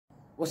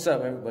What's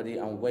up everybody,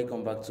 and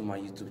welcome back to my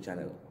YouTube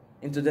channel.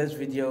 In today's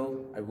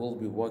video, I will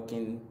be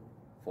walking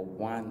for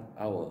 1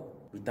 hour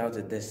without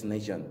a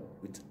destination,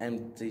 with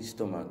empty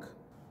stomach.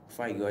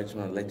 Before I go, I just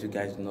want to let you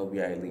guys know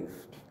where I live.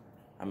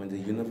 I'm in the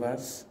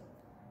universe,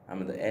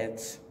 I'm in the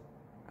earth,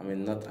 I'm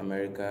in North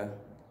America,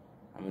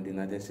 I'm in the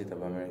United States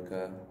of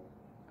America,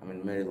 I'm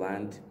in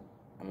Maryland,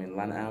 I'm in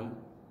Lanham,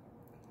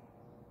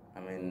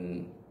 I'm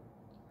in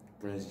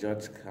Prince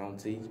George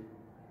County,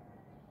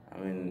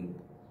 I'm in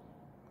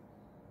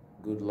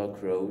Good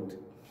Luck Road,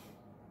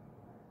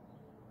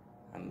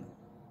 and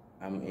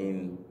I'm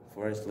in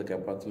Forest Lake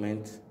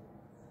Apartment.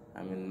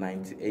 I'm in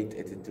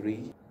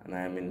 9883, and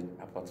I'm in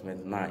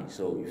apartment 9.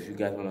 So if you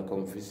guys want to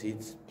come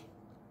visit,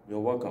 you're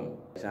welcome.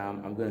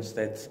 I'm going to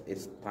set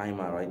its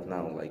timer right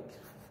now, like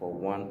for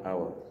 1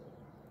 hour.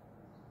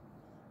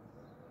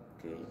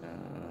 Okay,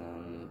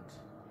 and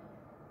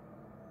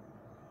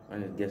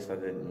when it gets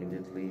started,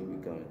 immediately we're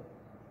going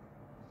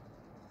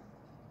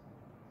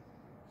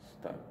to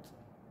start.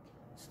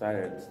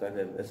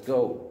 Started. Let's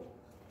go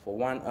for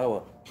 1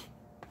 hour.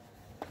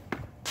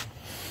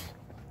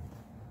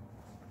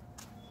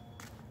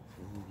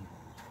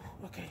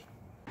 Okay.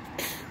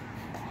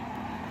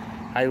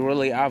 I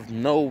really have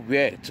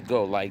nowhere to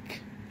go,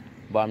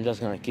 but I'm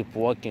just gonna keep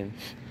walking.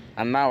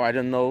 And now I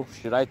don't know,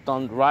 should I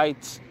turn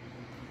right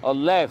or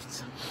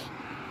left?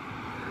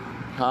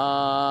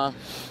 Oh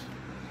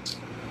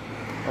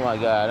my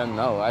God, I don't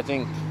know. I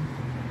think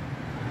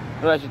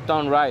I should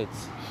turn right.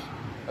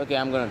 Okay,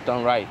 I'm gonna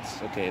turn right.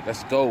 Okay,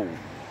 let's go.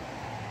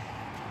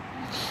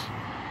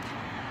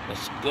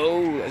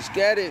 Let's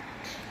get it.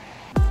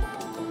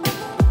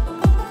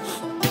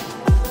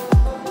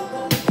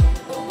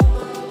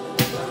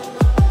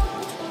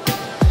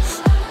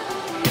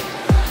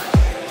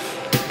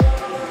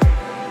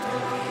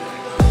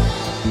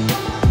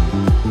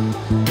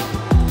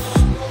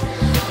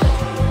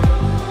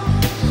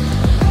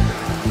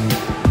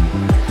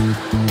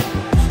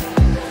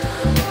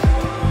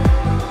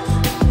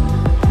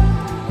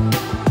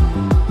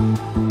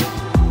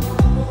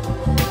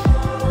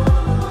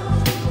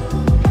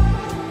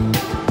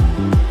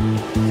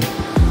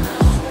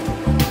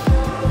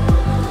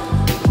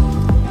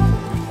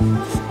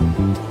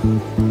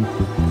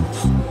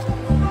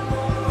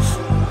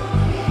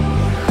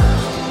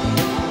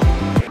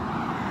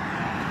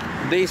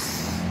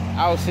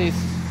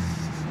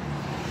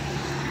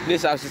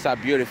 These houses are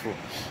beautiful,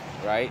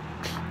 right?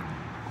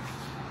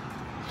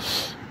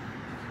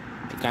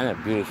 They're kind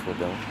of beautiful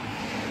though.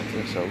 I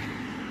think so.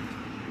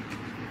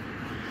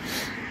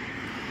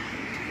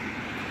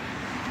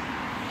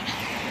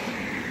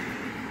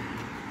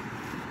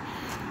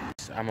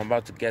 I'm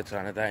about to get to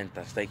another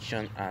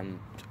intersection and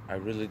I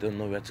really don't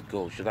know where to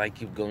go. Should I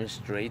keep going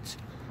straight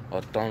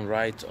or turn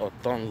right or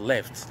turn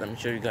left? Let me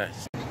show you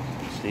guys.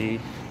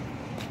 See?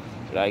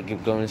 Should I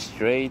keep going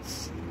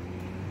straight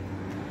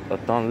or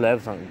turn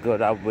left and go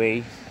that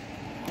way,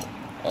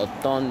 or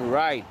turn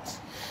right?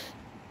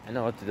 I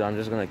know what to do. I'm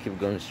just gonna keep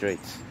going straight.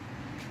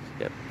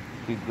 Yep,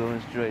 keep going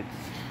straight.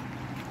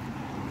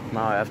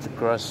 Now I have to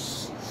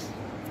cross.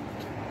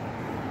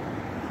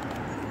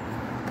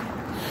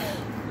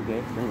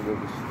 Okay, let me go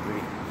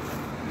straight.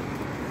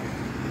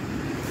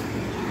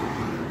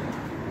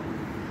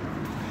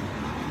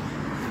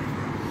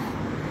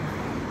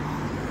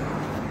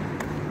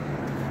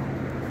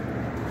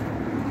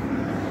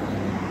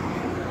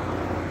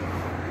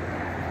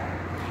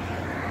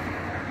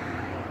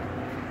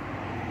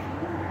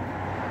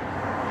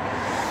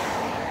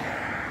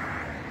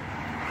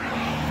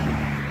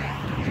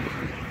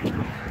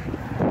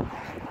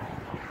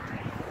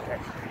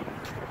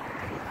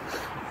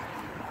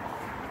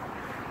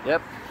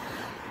 Yep,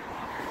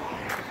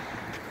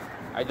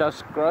 I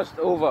just crossed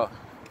over,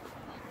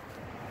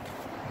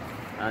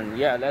 and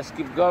yeah, let's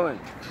keep going.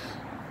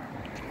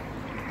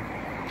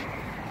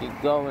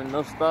 Keep going,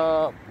 no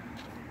stop.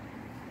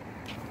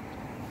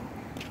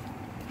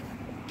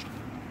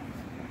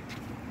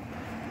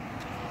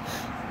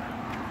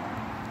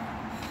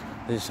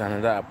 This is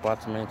another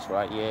apartment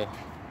right here.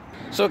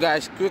 So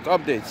guys, quick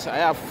updates. I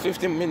have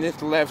 15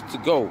 minutes left to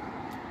go.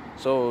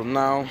 So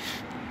now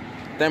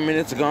 10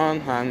 minutes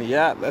gone, and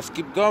yeah, let's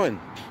keep going.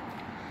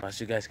 As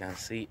you guys can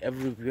see,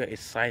 everywhere is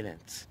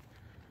silent.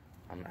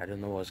 I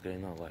don't know what's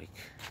going on. Like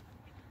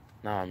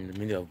now I'm in the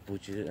middle of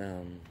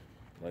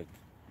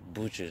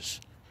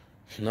butchers.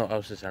 No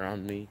houses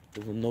around me,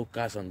 even no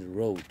cars on the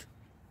road.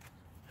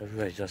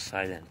 Everywhere is just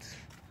silent.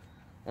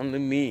 Only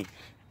me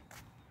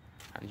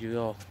and you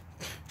all.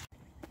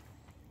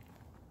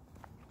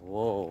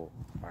 Whoa,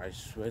 I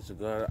swear to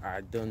God,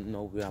 I don't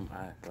know where I'm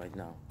at right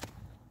now.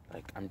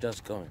 Like, I'm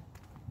just going.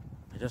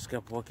 I just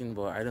kept walking,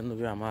 but I don't know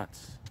where I'm at.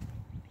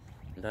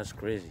 And that's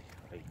crazy.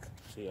 Like,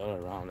 see all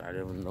around, I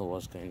don't even know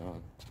what's going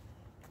on.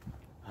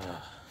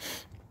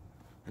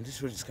 And this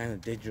road is kind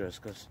of dangerous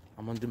because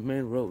I'm on the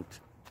main road.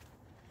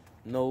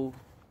 No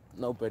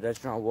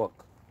pedestrian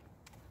walk.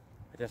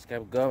 I just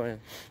kept going,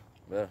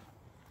 but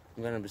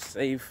I'm gonna be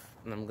safe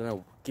and I'm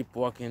gonna keep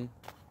walking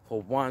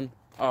for 1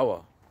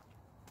 hour.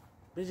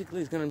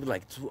 Basically, it's gonna be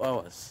like 2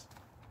 hours.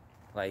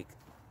 Like,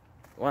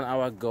 1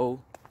 hour go,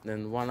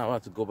 then 1 hour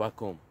to go back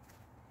home.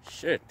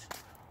 Shit.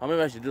 Or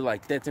maybe I should do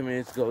like 30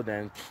 minutes go,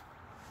 then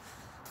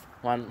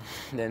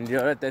the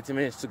other 30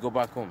 minutes to go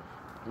back home.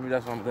 Maybe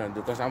that's what I'm gonna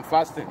do, because I'm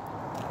fasting.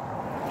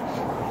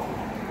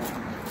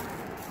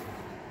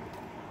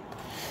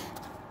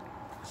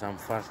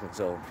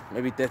 So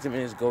maybe 30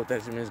 minutes go,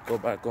 30 minutes go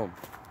back home.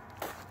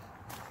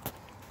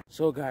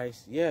 So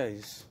guys, yeah,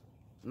 it's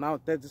now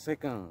 30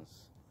 seconds,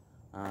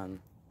 and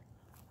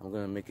I'm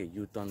gonna make a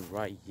U-turn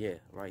right here,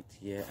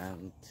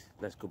 and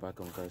let's go back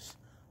home, because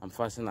I'm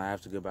fasting. I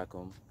have to go back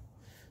home.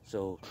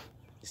 So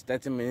it's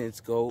 30 minutes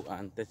go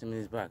and 30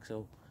 minutes back.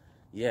 So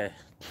yeah,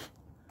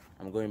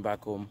 I'm going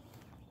back home,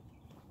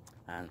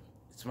 and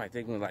it might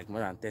take me like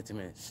more than 30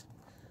 minutes,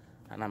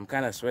 and I'm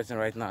kind of sweating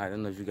right now. I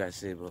don't know if you guys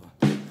see, but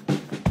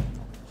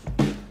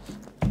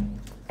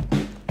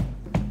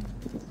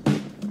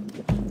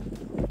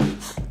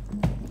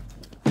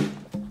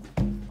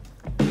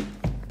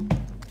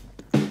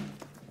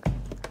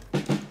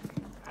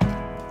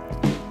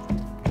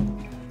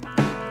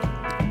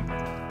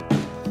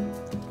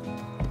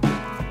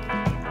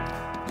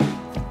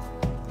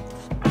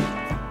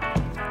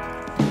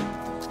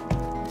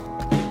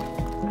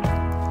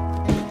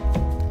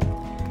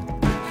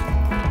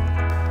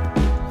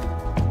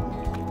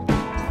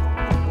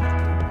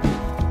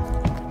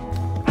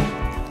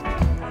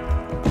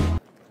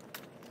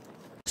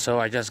so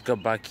I just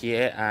got back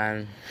here,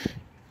 and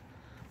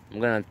I'm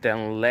gonna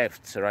turn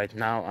left right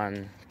now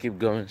and keep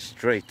going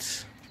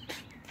straight.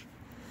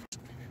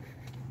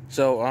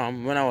 So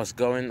when I was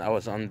going, I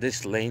was on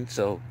this lane,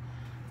 so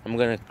I'm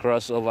gonna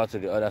cross over to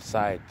the other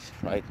side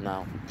right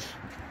now.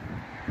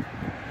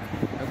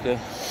 Okay,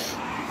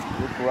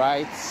 look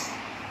right,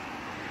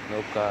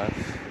 no cars,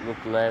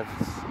 look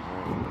left,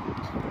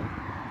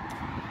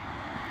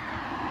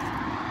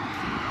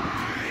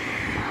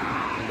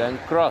 and then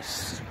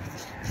cross.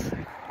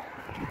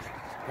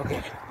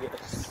 Okay,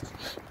 yes.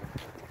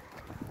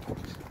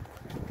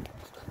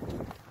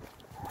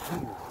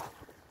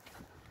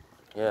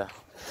 Yeah.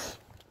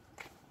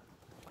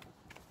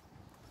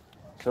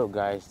 So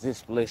guys,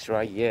 this place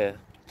right here,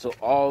 so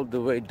all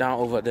the way down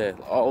over there,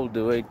 all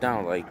the way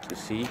down, like you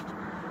see.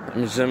 Let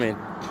me zoom in.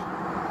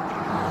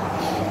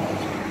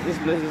 These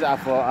places are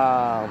for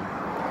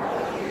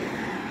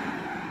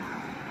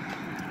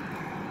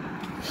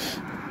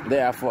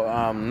they are for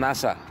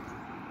NASA.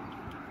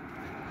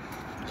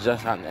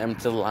 Just an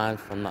empty land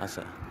for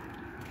NASA,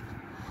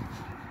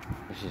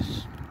 which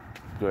is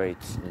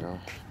great, you know.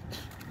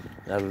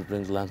 That will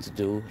bring land to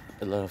do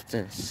a lot of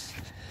things.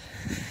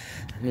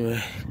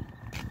 Anyway,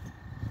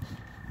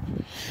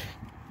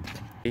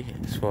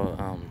 it's for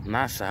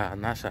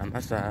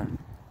NASA.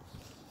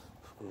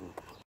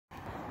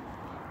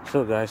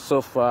 So guys,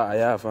 so far I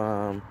have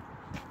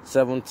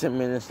 17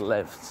 minutes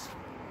left.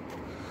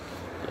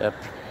 Yep,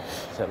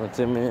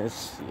 17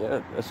 minutes.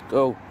 Yeah, let's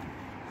go.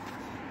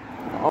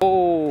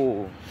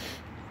 Oh,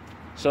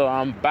 so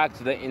I'm back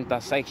to the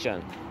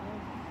intersection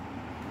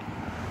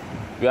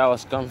where I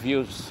was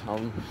confused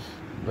on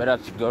whether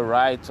to go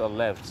right or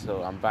left.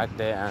 So I'm back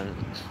there, and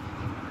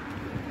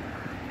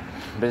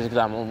basically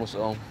I'm almost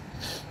home.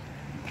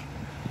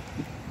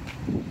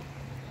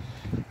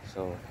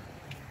 So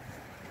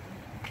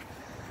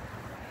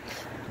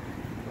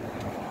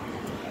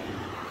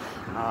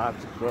now I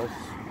have to cross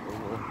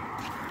over.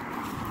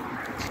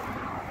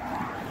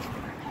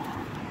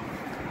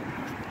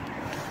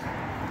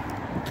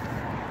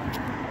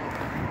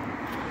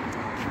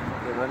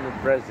 Okay, let me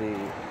press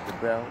the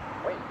bell.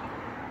 Wait.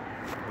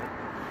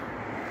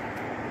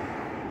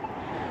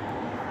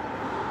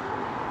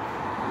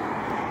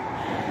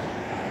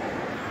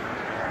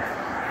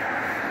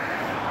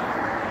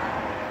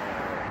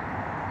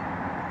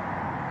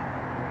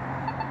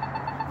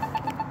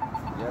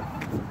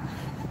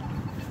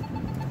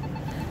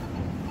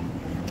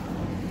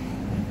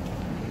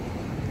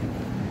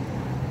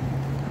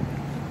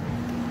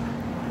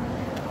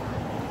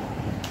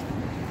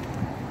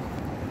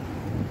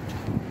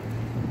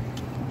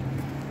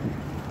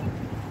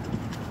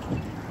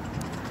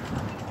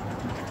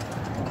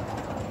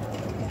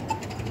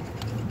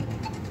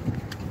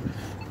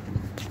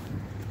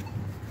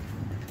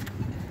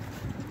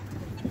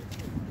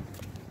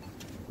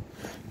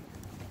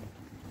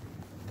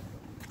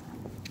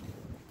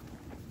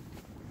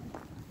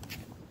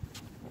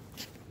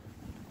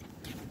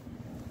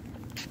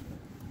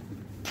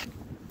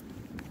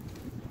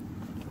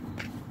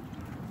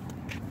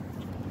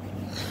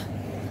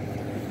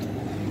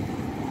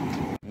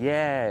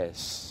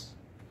 Yes,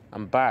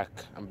 I'm back.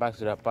 I'm back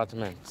to the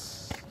apartment.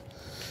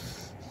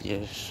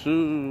 Yes,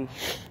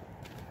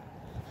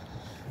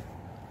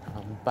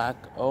 I'm back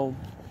home,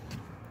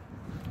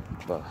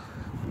 but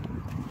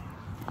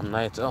I'm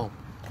not at home.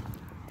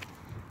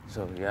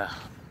 So yeah,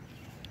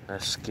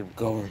 let's keep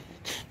going.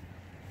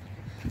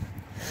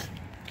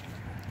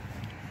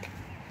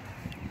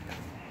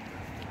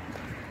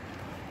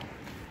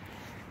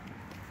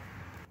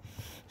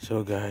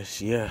 So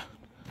guys, yeah,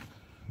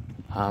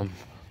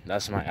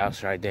 that's my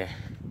house right there.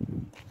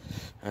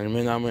 And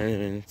in 1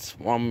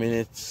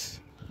 minute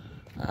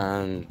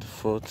and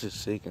 40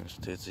 seconds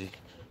 30.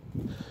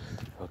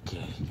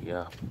 Okay,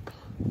 yeah.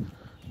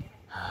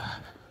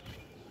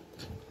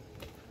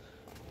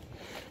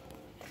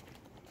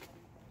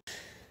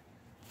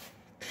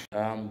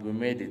 We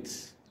made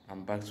it.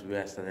 I'm back to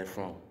where I started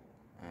from.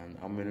 And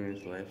how many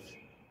minutes left?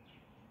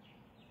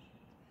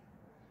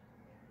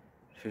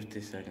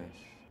 50 seconds.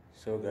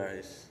 So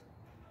guys,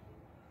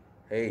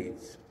 8,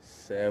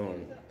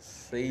 7,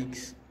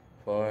 6,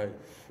 5,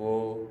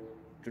 4,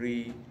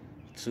 3,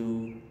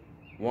 2,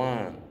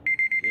 1.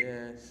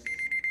 Yes.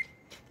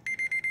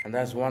 And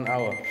that's 1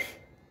 hour.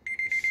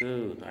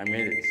 So I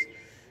made it.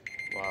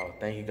 Wow,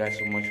 thank you guys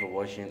so much for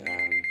watching,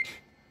 and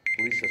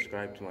please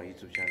subscribe to my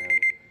YouTube channel.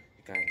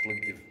 You can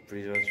click the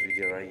previous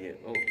video right here.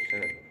 Oh,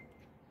 shut up. You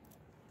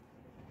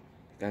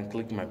can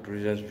click my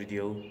previous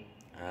video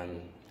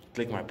and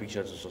click my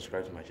picture to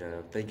subscribe to my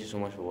channel. Thank you so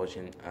much for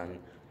watching, and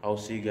I'll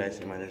see you guys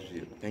in my next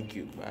video. Thank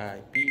you. Bye.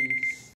 Peace.